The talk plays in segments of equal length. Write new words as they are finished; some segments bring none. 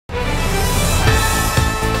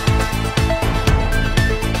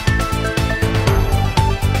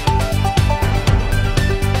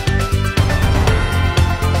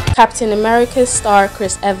Captain America's star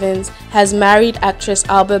Chris Evans has married actress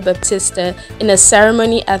Alba Baptista in a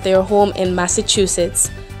ceremony at their home in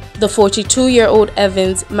Massachusetts. The 42-year-old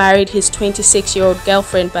Evans married his 26-year-old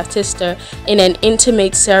girlfriend Baptista in an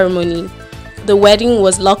intimate ceremony. The wedding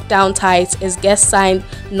was locked down tight as guests signed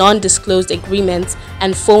non-disclosed agreements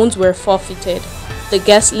and phones were forfeited. The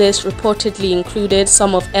guest list reportedly included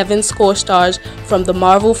some of Evans' co-stars from the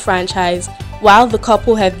Marvel franchise. While the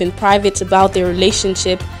couple have been private about their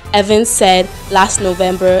relationship, Evans said last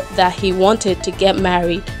November that he wanted to get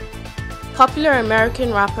married. Popular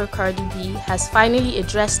American rapper Cardi B has finally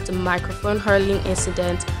addressed the microphone hurling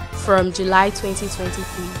incident from July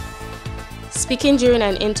 2023. Speaking during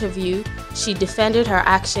an interview, she defended her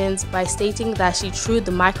actions by stating that she threw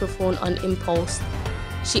the microphone on impulse.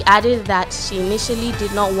 She added that she initially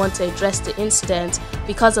did not want to address the incident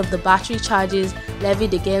because of the battery charges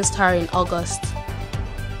levied against her in August.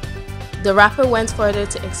 The rapper went further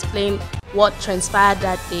to explain what transpired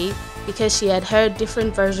that day because she had heard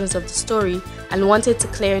different versions of the story and wanted to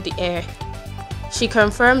clear the air. She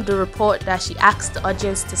confirmed the report that she asked the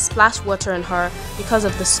audience to splash water on her because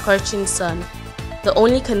of the scorching sun. The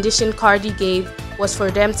only condition Cardi gave was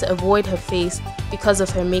for them to avoid her face because of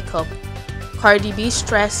her makeup. Cardi B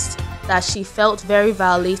stressed that she felt very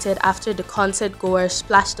violated after the concert goers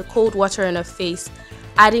splashed the cold water on her face,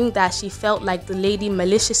 adding that she felt like the lady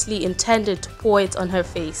maliciously intended to pour it on her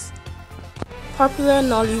face. Popular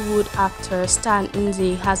Nollywood actor Stan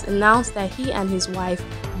Nze has announced that he and his wife,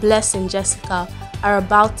 Blessing Jessica, are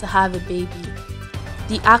about to have a baby.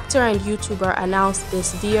 The actor and YouTuber announced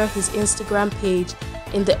this via his Instagram page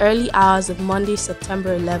in the early hours of Monday,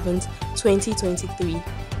 September 11, 2023.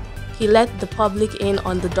 He let the public in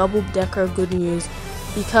on the double-decker good news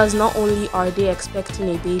because not only are they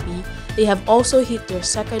expecting a baby, they have also hit their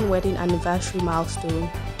second wedding anniversary milestone.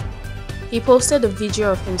 He posted a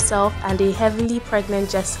video of himself and a heavily pregnant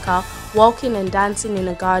Jessica walking and dancing in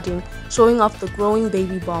a garden, showing off the growing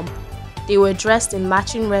baby bump. They were dressed in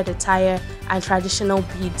matching red attire and traditional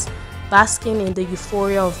beads, basking in the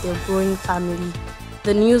euphoria of their growing family.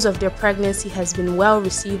 The news of their pregnancy has been well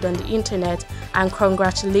received on the internet and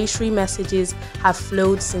congratulatory messages have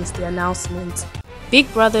flowed since the announcement.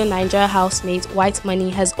 Big Brother Naija housemate White Money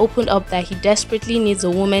has opened up that he desperately needs a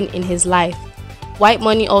woman in his life. White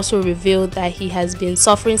Money also revealed that he has been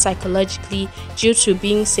suffering psychologically due to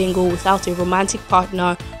being single without a romantic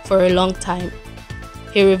partner for a long time.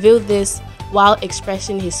 He revealed this while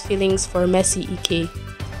expressing his feelings for Mercy Ike.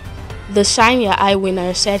 The Shine Your Eye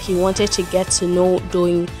winner said he wanted to get to know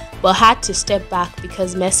Doyin but had to step back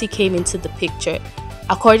because Mercy came into the picture.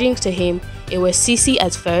 According to him, it was Cece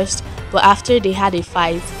at first, but after they had a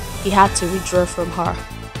fight, he had to withdraw from her.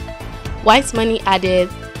 White Money added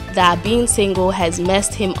that being single has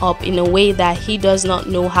messed him up in a way that he does not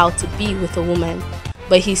know how to be with a woman,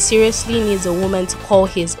 but he seriously needs a woman to call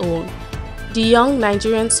his own. The young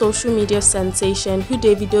Nigerian social media sensation who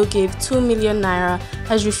Davido gave 2 million naira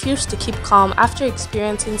has refused to keep calm after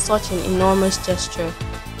experiencing such an enormous gesture.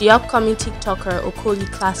 The upcoming TikToker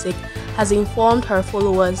Okoli Classic has informed her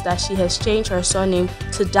followers that she has changed her surname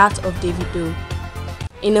to that of Davido.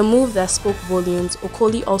 In a move that spoke volumes,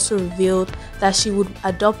 Okoli also revealed that she would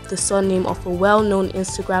adopt the surname of a well-known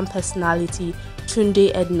Instagram personality,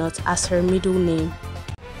 Tunde Ednut, as her middle name.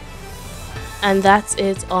 And that's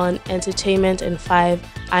it on Entertainment in 5.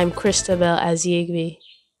 I'm Christabel Aziegbe.